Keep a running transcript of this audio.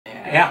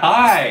Yeah,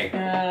 hi.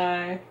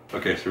 Hi.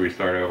 Okay, so we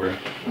start over.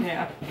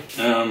 Yeah.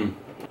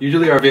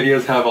 Usually our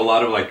videos have a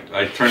lot of like,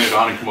 I turn it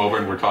on and come over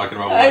and we're talking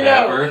about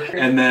whatever.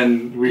 And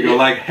then we go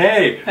like,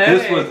 hey,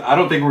 this was, I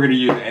don't think we're going to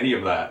use any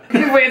of that.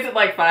 We wasted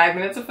like 5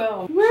 minutes of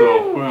film.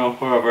 So, well,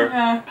 whatever.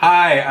 Yeah.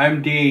 Hi,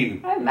 I'm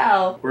Dean. I'm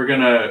Mel. We're going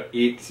to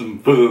eat some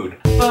food.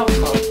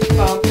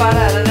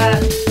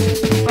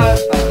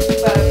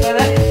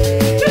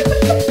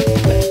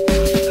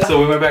 So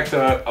we went back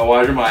to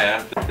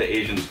Uwajimaya, the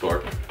Asian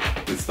store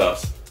and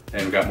stuffs.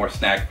 And we got more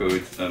snack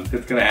foods.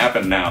 It's gonna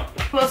happen now.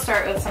 We'll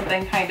start with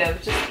something kind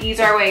of, just ease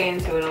our way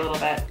into it a little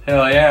bit.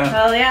 Hell yeah.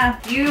 Hell yeah.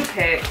 You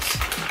picked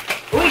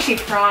Uishi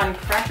prawn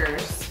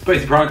crackers.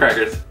 Spicy prawn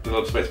crackers. I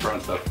love spicy prawn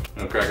stuff.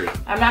 No crackers.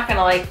 I'm not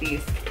gonna like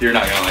these. You're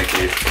not gonna like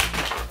these.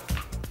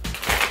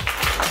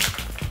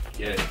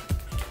 Get it.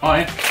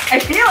 Fine. I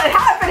feel it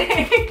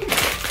happening.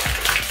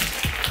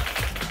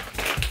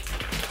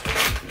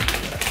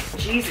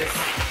 Jesus.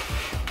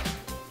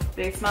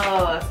 They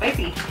smell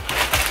spicy.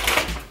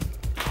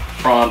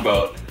 Prawn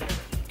boat.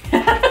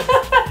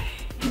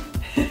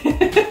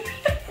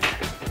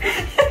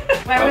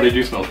 They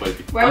do smell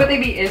spicy. Why would they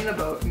be in the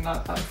boat and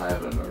not outside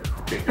of the boat?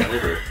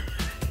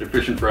 They're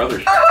fishing for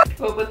others.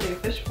 What would they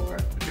fish for?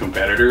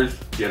 Competitors.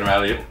 Get them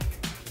out of here.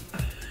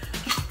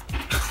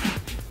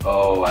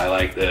 Oh, I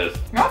like this.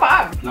 Not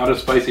bad. Not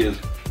as spicy as,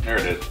 there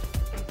it is.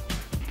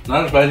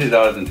 Not as spicy as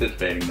I was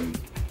anticipating them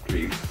to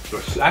be.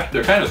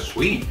 They're kind of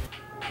sweet.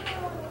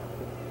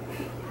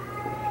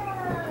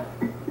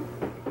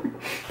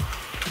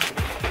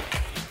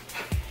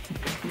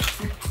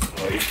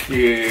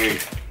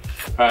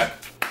 Alright,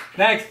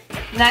 next.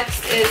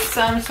 Next is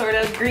some sort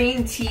of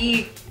green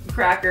tea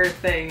cracker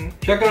thing.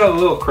 Check out all the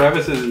little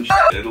crevices and shit.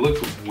 It looks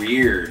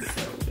weird.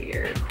 So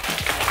weird.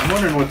 I'm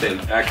wondering what they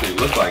actually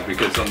look like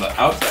because on the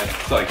outside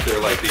it's like they're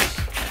like these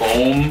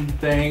foam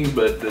things,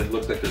 but it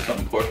looks like there's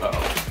something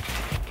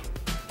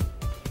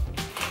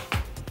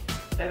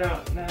I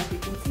don't know if you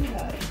can see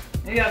that.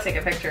 Maybe I'll take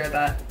a picture of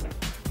that.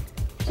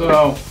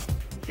 So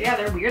yeah,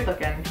 they're weird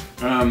looking.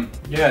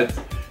 Yeah, it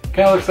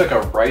kind of looks like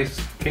a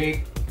rice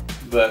cake,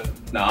 but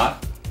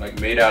not. Like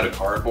made out of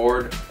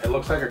cardboard. It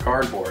looks like a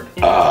cardboard.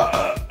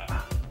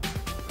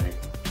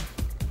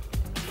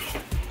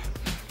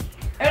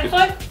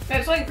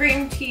 It's like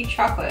green tea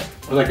chocolate.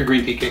 Or like a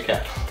green tea Kit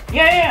Kat.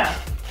 Yeah.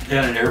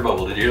 Yeah, an air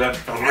bubble. Did you hear that?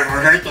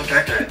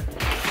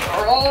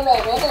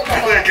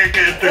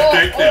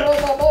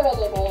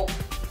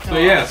 So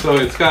yeah, so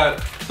it's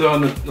got, so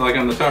on the, like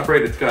on the top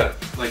right, it's got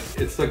like,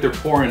 it's like they're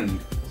pouring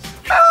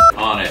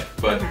on it,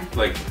 but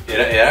like it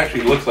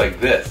actually looks like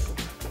this.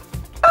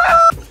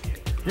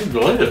 It's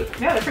delicious.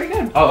 Yeah, they're pretty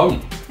good. Oh,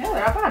 yeah,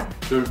 they're not bad.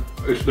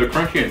 They're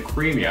crunchy and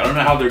creamy. I don't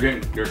know how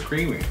they're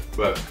creamy,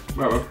 but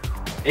whatever.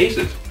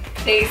 Aces.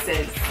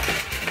 Aces.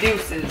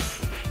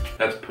 Deuces.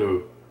 That's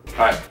poo.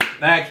 Alright,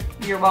 next.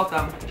 You're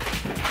welcome.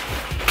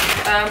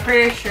 I'm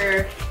pretty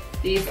sure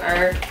these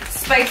are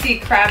spicy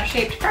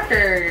crab-shaped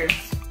crackers.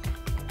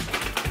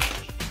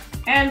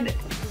 And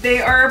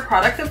they are a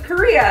product of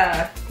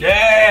Korea.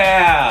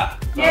 Yeah!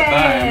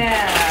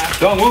 Yeah!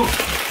 Don't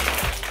move!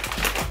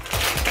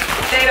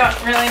 They don't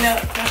really know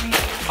what that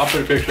means. I'll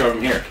put a picture of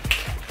them here.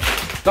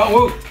 Don't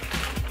move!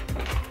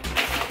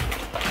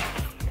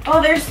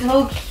 Oh, they're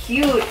so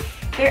cute.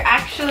 They're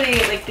actually,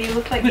 like, they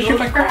look like little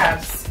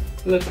crabs.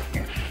 Look.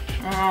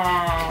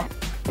 Aww.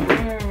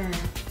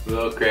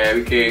 Little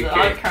crabby cake.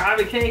 Little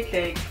crabby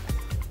cake.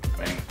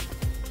 Bang.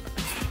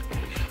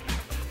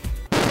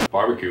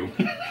 Barbecue.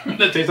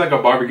 That tastes like a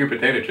barbecue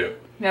potato chip.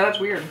 Yeah, that's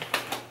weird.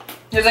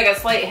 There's like a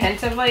slight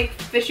hint of like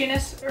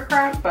fishiness or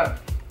crab, but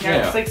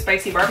yeah, it's like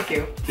spicy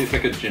barbecue. Tastes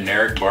like a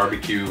generic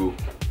barbecue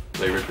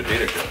flavored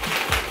potato chip.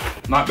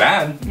 Not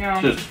bad. Yeah.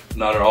 It's just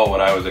not at all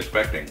what I was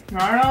expecting.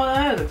 Not at all what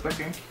I was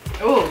expecting.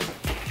 Ooh.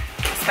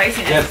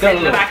 Spiciness is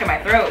in the back of my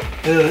throat.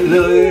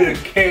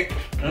 Cake.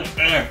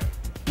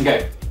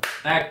 Okay.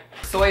 Next.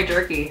 Soy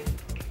jerky.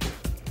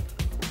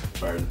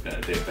 Sorry, it's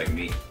gonna taste like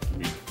meat.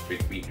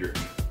 Big meat jerky.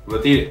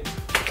 Let's eat it.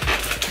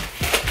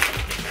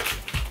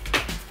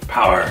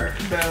 Power.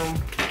 Boom.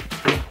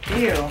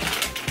 Ew.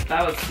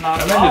 That was not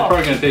I at imagine all it's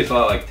probably gonna taste a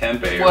lot like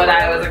tempeh. what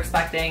I was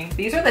expecting.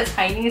 These are the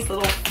tiniest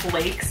little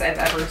flakes I've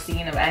ever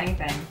seen of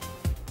anything.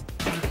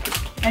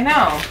 I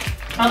know.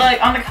 Although,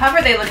 like, on the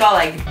cover they look all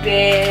like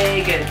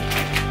big and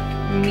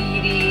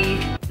meaty.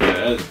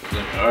 Yeah, that's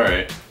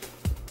alright.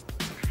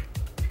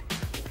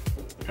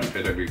 Kind of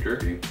tastes like beef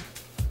jerky.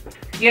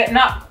 Yeah,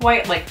 not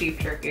quite like beef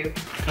jerky.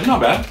 That's not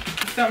bad.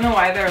 Just don't know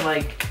why they're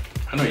like...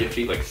 I know you have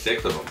to eat like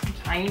 6 of them.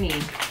 Tiny.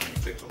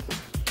 6 of them.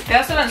 They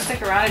also don't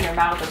stick around in your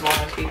mouth as long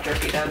as beef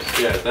jerky does.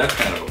 Yeah, that's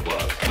kind of a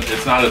plus.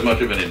 It's not as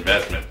much of an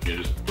investment. You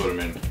just put them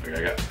in. Like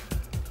I got.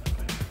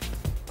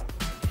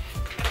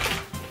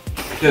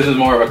 This is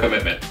more of a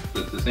commitment.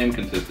 It's the same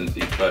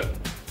consistency, but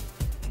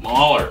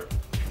smaller.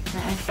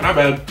 Not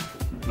bad.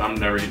 I'm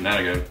never eating that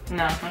again.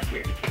 No, that's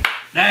weird.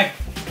 Next.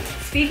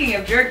 Speaking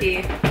of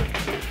jerky,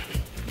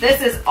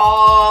 this is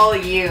all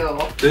you.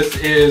 This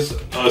is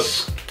a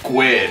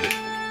squid.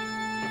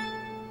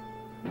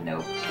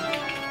 Nope.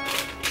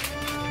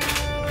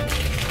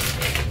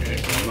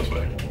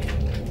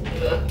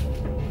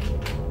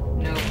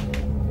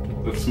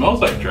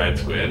 smells like dried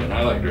squid, and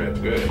I like dried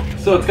squid.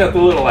 So it's got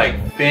the little like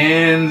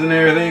fins and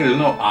everything. There's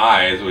no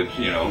eyes, which,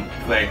 you know,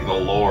 thank the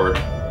Lord.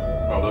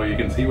 Although you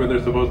can see where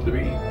they're supposed to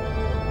be.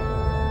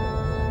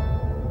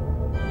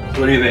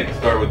 So what do you think?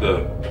 Start with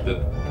the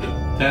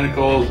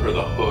tentacles or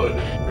the hood?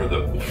 Or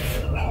the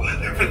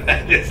whatever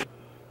that is.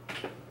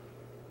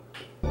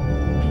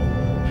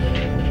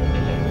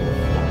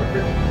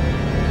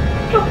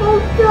 Oh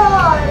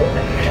God!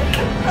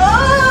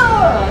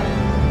 Oh!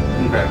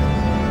 Okay.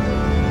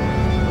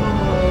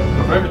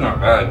 The flavor's not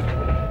bad.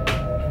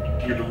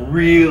 It's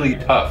really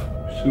tough.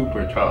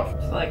 Super tough.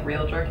 It's like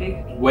real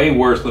jerky? Way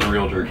worse than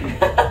real jerky.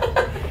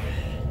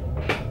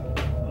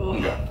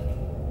 Okay.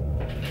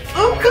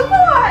 Oh, come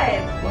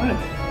on! What?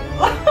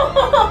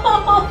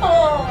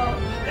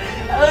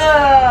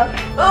 Oh,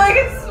 I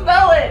can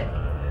smell it!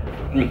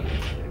 Mm.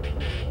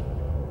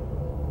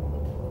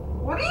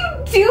 What are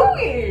you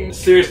doing?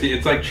 Seriously,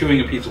 it's like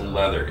chewing a piece of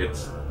leather.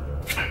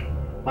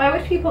 Why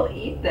would people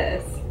eat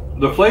this?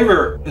 The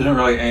flavor isn't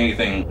really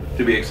anything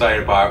to be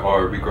excited by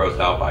or be grossed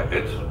out by.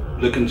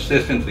 The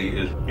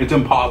consistency it's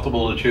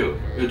impossible to chew.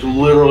 It's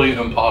literally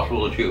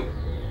impossible to chew.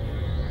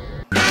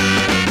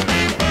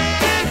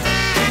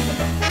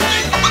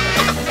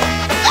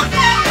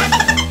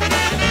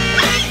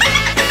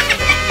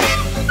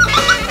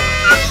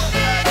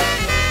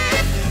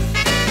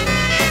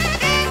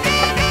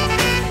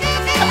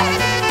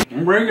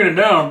 I'm breaking it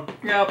down.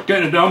 Yep.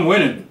 Getting it down,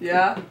 winning.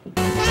 Yeah.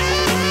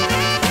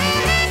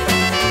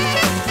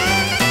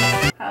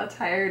 How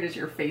tired is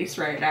your face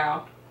right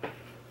now?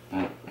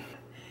 I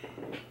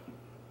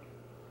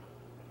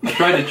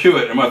tried to chew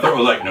it and my throat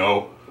was like,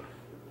 no.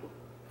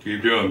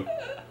 Keep chewing.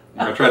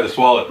 I tried to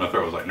swallow it and my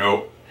throat was like,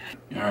 no.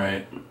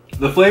 Alright.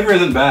 The flavor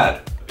isn't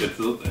bad.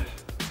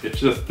 It's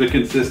just the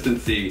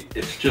consistency.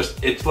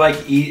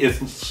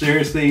 It's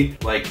seriously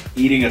like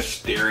eating a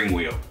steering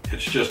wheel.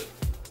 It's just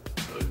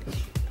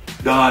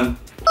done.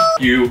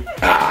 You.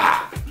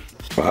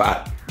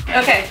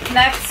 Okay,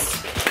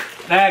 next.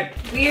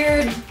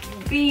 Weird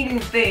bean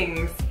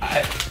things.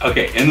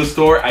 Okay, in the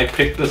store, I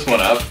picked this one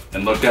up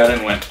and looked at it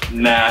and went,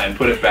 nah, and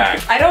put it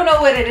back. I don't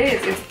know what it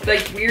is. It's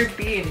like weird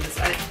beans.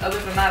 Other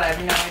than that, I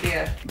have no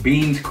idea.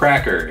 Beans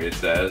cracker, it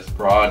says.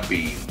 Broad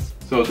beans.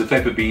 So the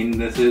type of bean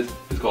this is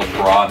called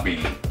broad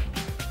bean.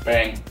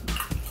 Bang.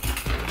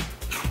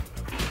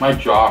 My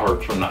jaw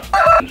hurts from that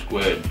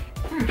squid.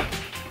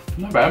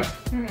 Not bad.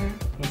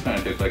 This kind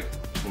of tastes like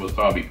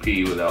wasabi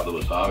pea without the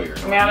wasabi or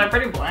something. Yeah, they're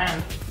pretty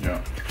bland.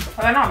 Yeah.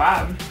 But they're not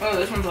bad. Oh,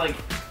 this one's like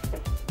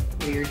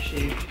weird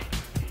shape.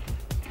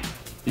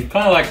 It's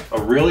kind of like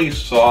a really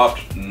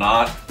soft,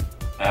 not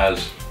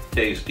as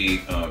tasty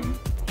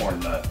corn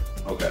nut.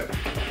 Okay.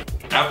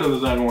 After the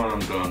second one, I'm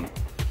done.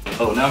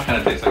 Oh, now it kind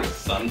of tastes like a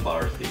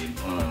sunflower seed.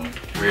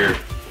 Weird.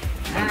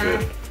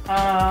 Good.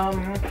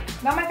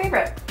 Not my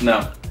favorite.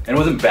 No. And it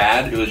wasn't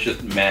bad, it was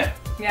just meh.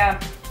 Yeah,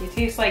 it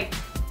tastes like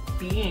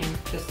bean.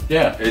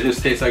 Yeah, it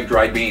just tastes like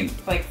dried beans.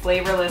 Like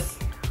flavorless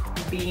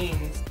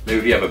beans. Maybe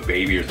if you have a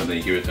baby or something,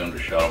 you give it to them to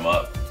shut them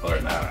up. Other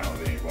than that, I don't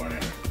think you're going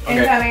in. Okay.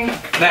 Incoming.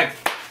 Next.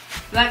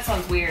 The next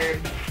one's weird.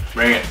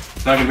 Bring it.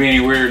 It's not gonna be any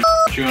weird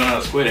chewing on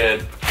a squid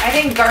head. I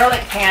think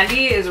garlic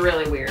candy is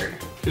really weird.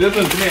 It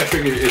doesn't, to me, I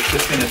figured it's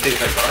just gonna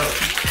taste like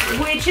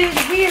garlic. Which is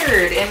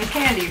weird in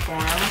candy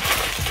form.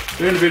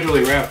 They're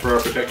individually wrapped for our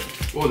protection.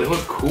 Whoa, they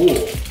look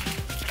cool.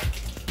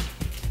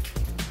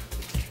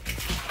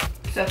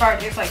 So far, it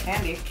tastes like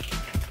candy.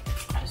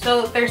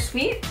 So they're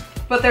sweet,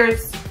 but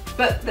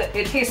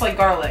it tastes like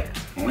garlic.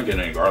 I'm not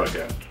getting any garlic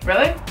yet.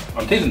 Really?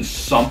 I'm tasting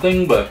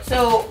something, but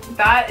So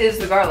that is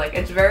the garlic.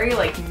 It's very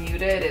like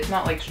muted. It's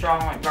not like strong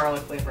like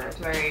garlic flavor.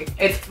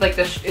 It's like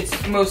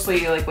it's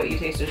mostly like what you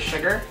taste is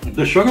sugar.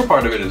 the sugar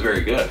part of it is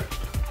very good.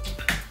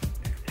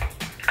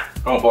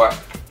 Oh boy.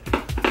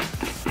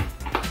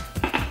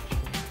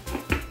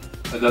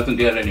 It doesn't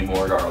get any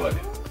more garlic.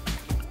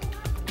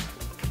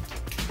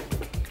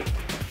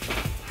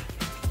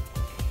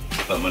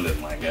 Someone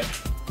didn't like it.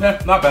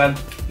 Yeah, not bad.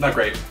 Not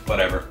great.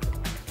 Whatever.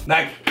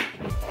 Next.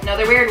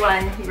 Another weird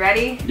one. You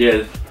ready?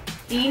 Yes.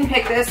 Dean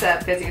picked this up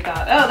because he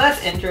thought, oh,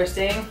 that's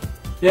interesting.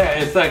 Yeah,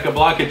 it's like a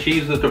block of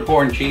cheese that they're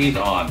pouring cheese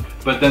on,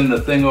 but then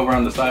the thing over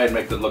on the side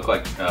makes it look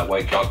like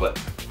white chocolate.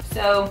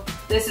 So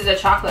this is a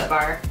chocolate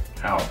bar.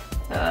 How?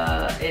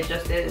 It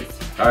just is.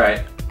 All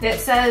right. It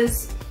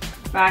says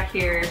back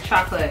here,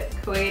 chocolate,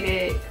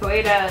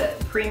 Koeda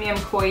premium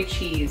koi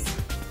cheese.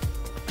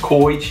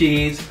 Koi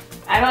cheese.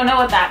 I don't know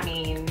what that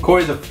means.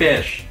 Koi is a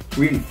fish.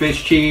 We're eating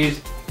fish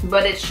cheese.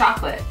 But it's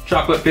chocolate.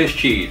 Chocolate fish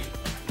cheese.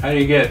 How do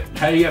you get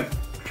Open.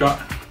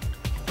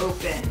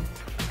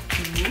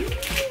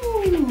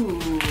 Ooh.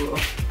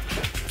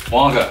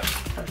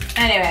 Wonka.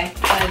 Anyway,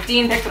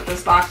 Dean picked up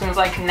this box and was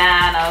like,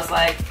 nah, and I was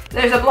like,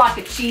 there's a block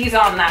of cheese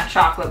on that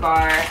chocolate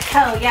bar.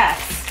 Hell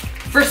yes.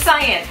 For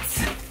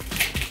science.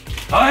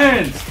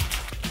 Science!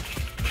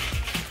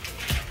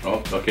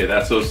 Oh, okay,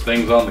 that's those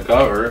things on the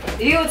cover.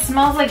 Ew, it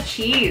smells like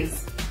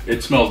cheese.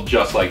 It smells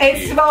just like It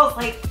cheese. smells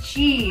like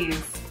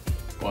cheese.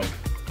 Like,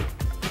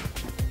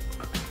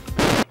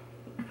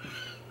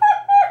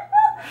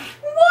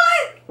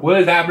 What? What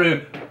is happening?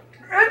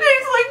 It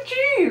tastes like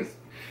cheese.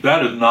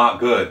 That is not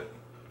good.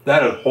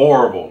 That is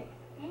horrible.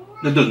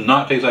 It does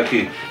not taste like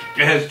cheese.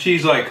 It has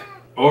cheese like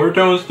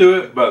overtones to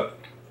it, but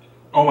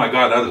oh my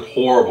god, that is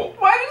horrible.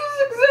 Why does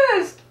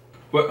this exist?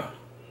 What?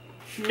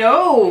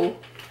 No.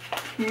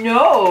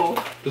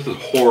 No. This is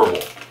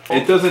horrible.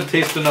 It doesn't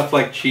taste enough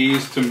like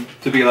cheese to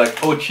be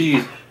like, oh,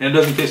 cheese. And it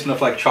doesn't taste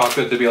enough like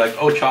chocolate to be like,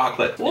 oh,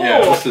 chocolate. Whoa.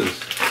 Yeah, this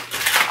is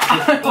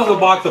a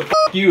box of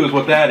you is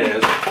what that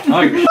is.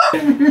 Like,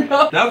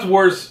 no. That's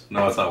worse.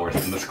 No, it's not worse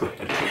than this squid.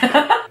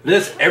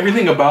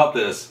 Everything about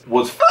this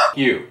was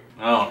you.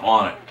 I don't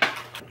want it.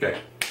 Okay.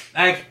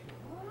 Next.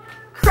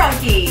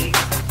 Crunky.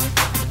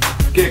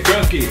 Get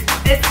crunky.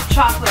 It's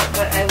chocolate,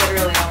 but I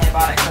literally only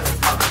bought it because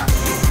it's called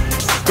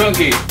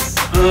crunky. Crunky.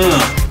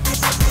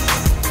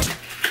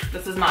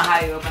 This is not how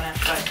you open it,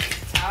 but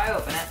it's how I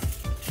open it.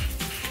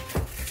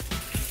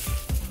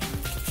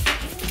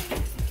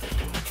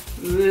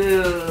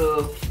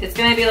 Ooh. It's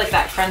gonna be like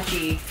that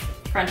crunchy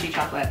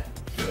chocolate.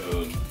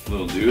 Those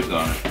little dudes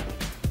on it.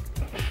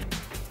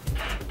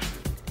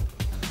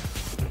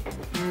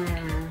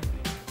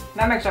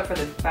 That makes up for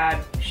the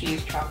bad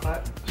cheese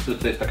chocolate. This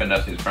just tastes like a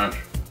Nestle's Crunch,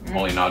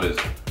 only not as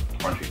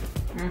crunchy.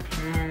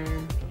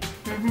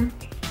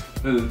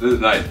 This is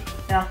nice.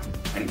 Yeah.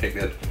 I can take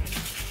this.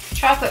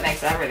 Chocolate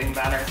makes everything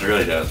better. It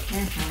really does.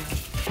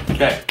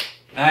 Okay.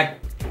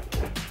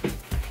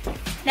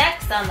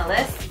 Next on the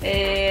list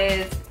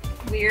is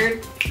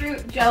weird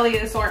fruit jelly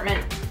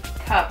assortment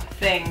cup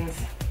things.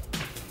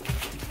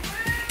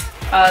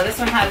 This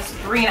one has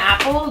green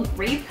apple,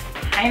 grape,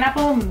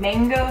 pineapple,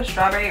 mango,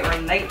 strawberry, or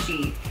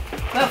lychee.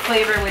 What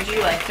flavor would you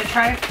like to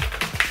try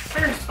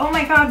first? Oh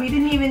my god, we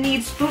didn't even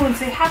need spoons.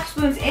 They have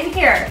spoons in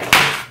here.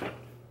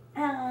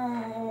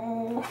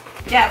 Oh.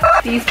 Yeah,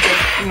 these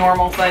big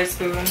normal size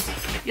spoons.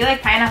 You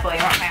like pineapple?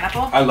 You want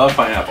pineapple? I love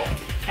pineapple.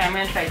 Okay, I'm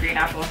gonna try green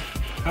apple.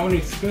 How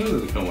many spoons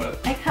does it come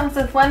with? It comes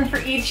with one for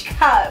each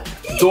cup.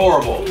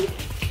 Adorable.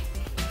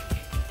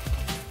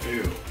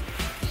 Ew.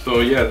 So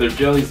yeah, they're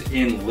jellies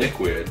in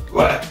liquid.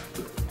 What?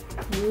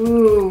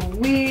 Ooh,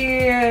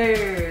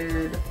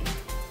 weird.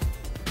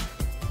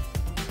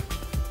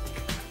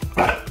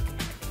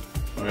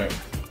 Okay.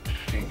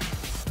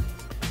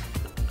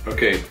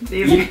 Okay.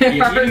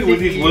 Eating with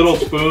these little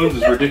spoons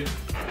is ridiculous.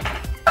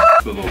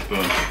 The little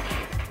spoons.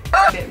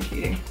 Getting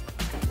cheating.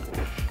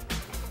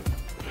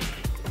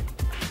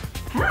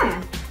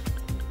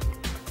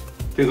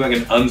 Tastes like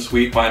an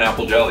unsweet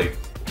pineapple jelly.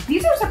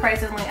 These are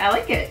surprisingly, I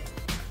like it.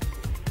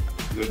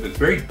 It's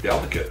very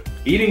delicate.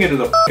 Eating it is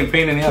a fucking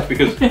pain in the ass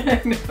because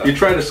you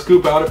try to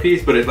scoop out a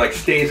piece, but it like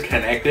stays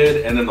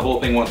connected, and then the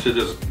whole thing wants to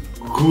just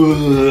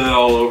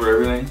all over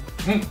everything.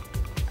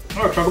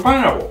 Oh, a chunk of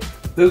pineapple.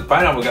 This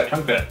pineapple got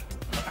chunks in it.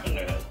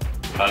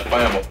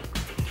 Pineapple.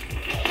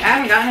 I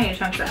haven't gotten any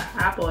chunks of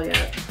apple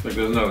yet. Like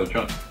there's another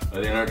chunk. Is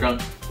there another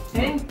chunk? I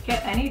didn't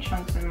get any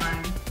chunks in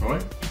mine.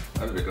 Really?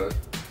 That's ridiculous.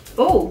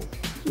 Oh,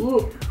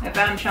 ooh, I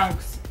found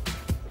chunks.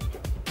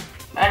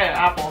 I got an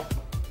apple.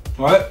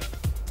 What?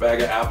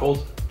 Bag of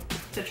apples?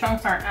 The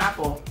chunks aren't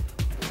apple.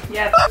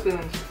 Yeah, it's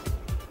spoons.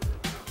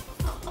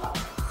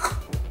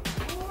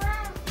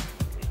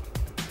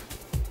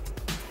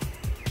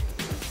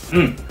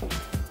 No,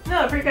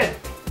 they're pretty good.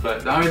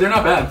 But I mean, they're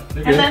not bad.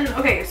 They're And good. then,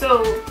 okay,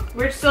 so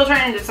we're still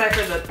trying to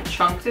decipher the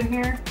chunks in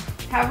here.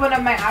 Have one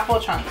of my apple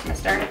chunks,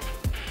 mister.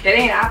 It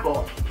ain't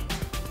apple.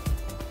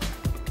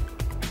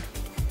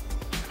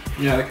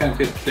 Yeah, that kind of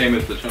tastes the same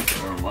as the chunks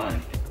that were in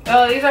mine.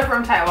 Oh, these are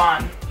from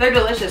Taiwan. They're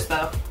delicious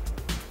though.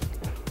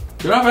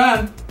 They're not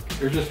bad.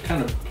 They're just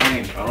kind of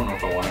plain. I don't know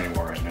if I want any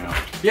more right now.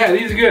 Yeah,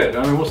 these are good.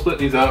 I mean, we'll split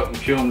these up and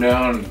chew them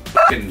down and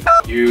fucking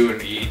you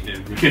and eat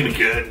and it's gonna be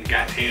good and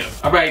goddamn.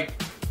 All right.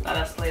 That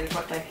escalated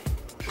quickly.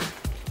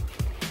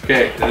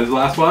 Okay, that is the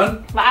last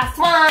one. Last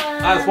one.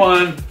 Last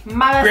one.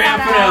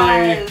 Grand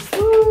finale.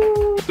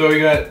 Woo. So we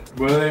got,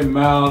 what are they?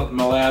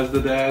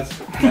 Malasadas?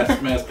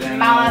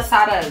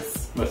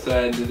 Malasadas.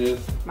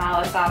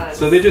 Malasadas.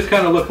 So they just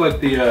kind of look like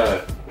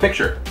the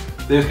picture.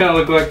 They just kind of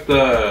look like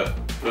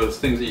those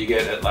things that you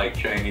get at like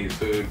Chinese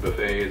food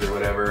buffets or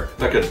whatever.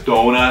 It's like a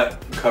donut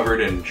covered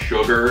in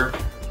sugar,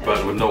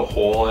 but with no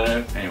hole in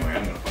it. Anyway,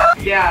 I'm gonna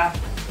fucking eat it. Yeah.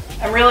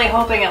 I'm really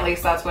hoping at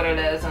least that's what it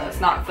is and it's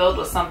not filled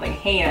with something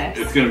heinous.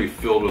 It's gonna be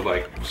filled with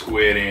like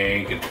squid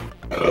ink and...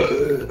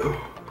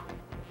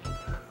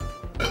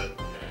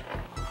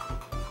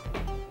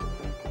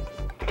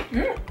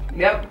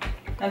 Yep.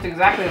 That's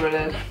exactly what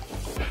it is.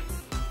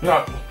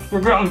 Yeah,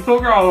 we're getting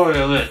sugar all over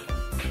your lip.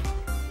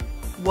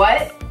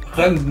 What?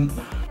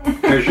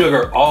 There's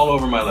sugar all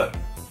over my lip.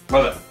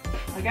 Love it.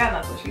 Again,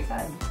 that's what she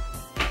said.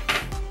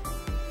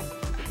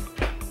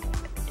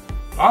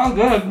 I'm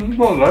good.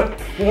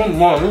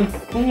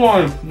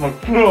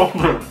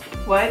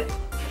 What?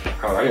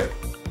 I like it.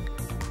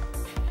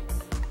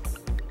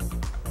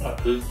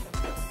 That is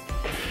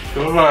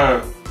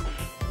sugar.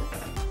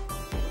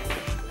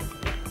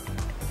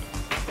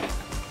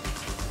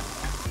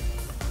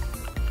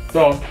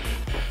 So,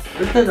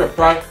 this is a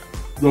fried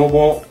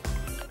double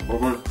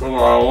with sugar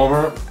all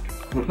over it.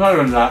 It's not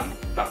even that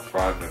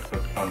fried, it's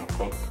just kind of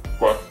cooked.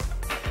 But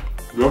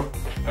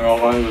I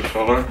don't like the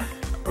color.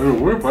 There's a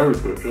weird flavor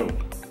to it too.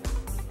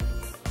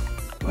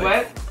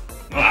 What?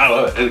 I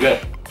love it. It's good.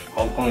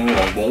 I'm putting it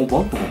on bowl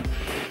bunch of them.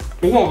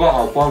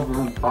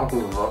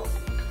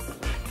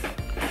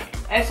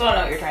 I still don't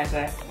know what you're trying to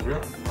say.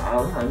 Yeah,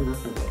 alright.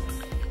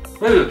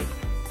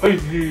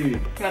 Wait, You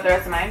want the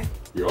rest of mine?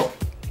 Yup.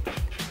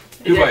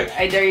 2 bites.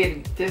 I dare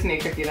you Disney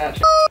cookie that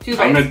shit. 2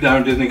 bites. I'm gonna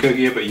down Disney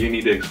cookie it, but you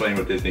need to explain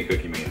what Disney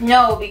cookie means.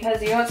 No,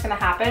 because you know what's gonna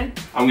happen?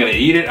 I'm gonna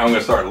eat it, I'm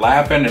gonna start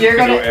laughing, and it's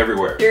gonna go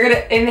everywhere. You're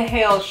gonna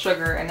inhale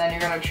sugar, and then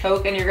you're gonna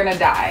choke, and you're gonna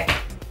die.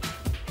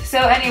 So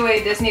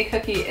anyway, Disney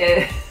cookie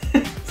is...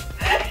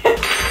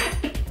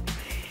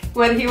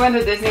 when he went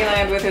to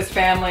Disneyland with his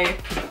family,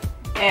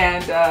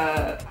 and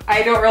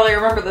I don't really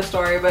remember the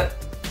story, but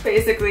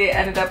basically it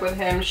ended up with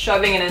him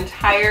shoving an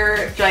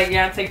entire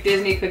gigantic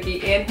Disney cookie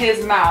in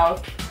his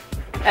mouth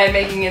and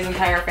making his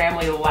entire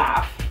family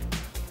laugh.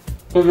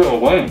 Look at the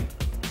wing.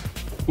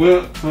 I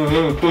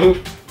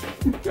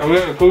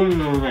mean, the cookie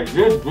was like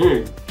this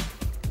big.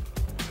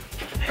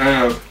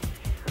 And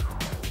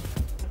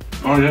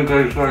only thing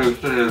I started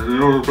to say is the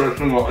little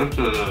person got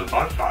into the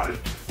bite size.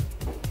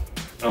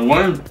 And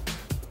when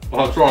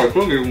I saw a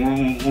cookie,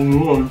 one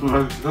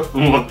just a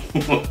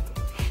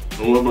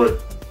little bit.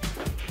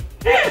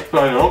 So I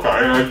said, okay,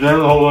 and I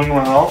jammed the whole thing in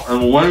my mouth, and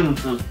when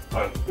just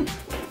like,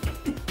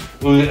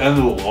 it was the end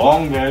of a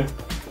long day. I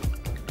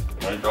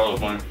thought it was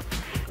funny.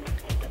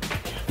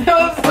 That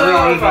was so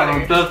funny.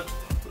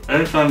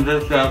 Anytime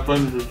this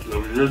happens, it's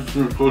just a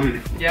cookie.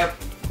 Yep.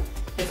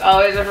 It's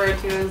always referred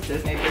to as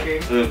Disney cookie.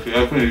 It's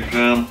definitely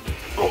jam,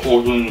 the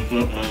whole thing is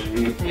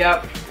not.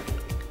 Yep.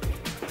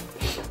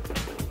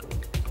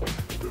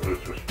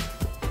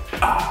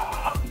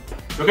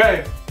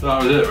 Okay, so that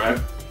was it, right?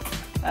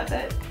 That's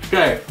it.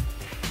 Okay.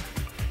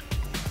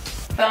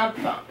 Bum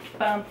bum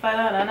bum ba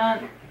da da da.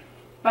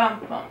 Bum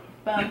bum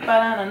bum ba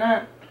da da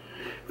da.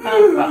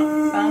 Bum bum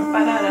bum ba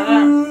da da da.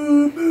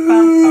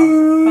 Bum bum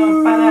bum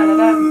ba da